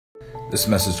This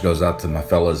message goes out to my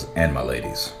fellas and my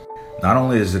ladies. Not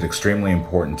only is it extremely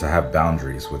important to have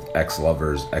boundaries with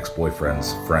ex-lovers,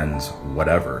 ex-boyfriends, friends,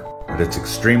 whatever, but it's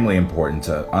extremely important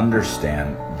to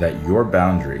understand that your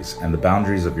boundaries and the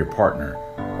boundaries of your partner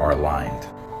are aligned.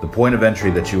 The point of entry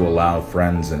that you allow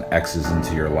friends and exes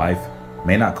into your life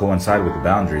may not coincide with the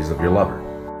boundaries of your lover.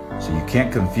 So you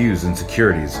can't confuse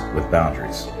insecurities with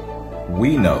boundaries.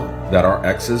 We know that our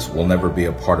exes will never be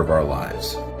a part of our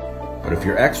lives. But if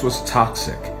your ex was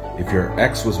toxic, if your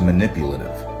ex was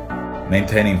manipulative,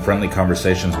 maintaining friendly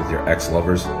conversations with your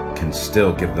ex-lovers can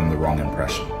still give them the wrong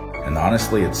impression. And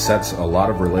honestly, it sets a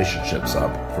lot of relationships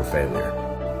up for failure.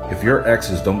 If your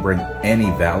exes don't bring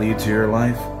any value to your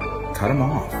life, cut them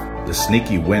off. The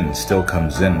sneaky wind still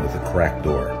comes in with a cracked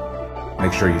door.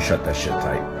 Make sure you shut that shit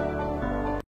tight.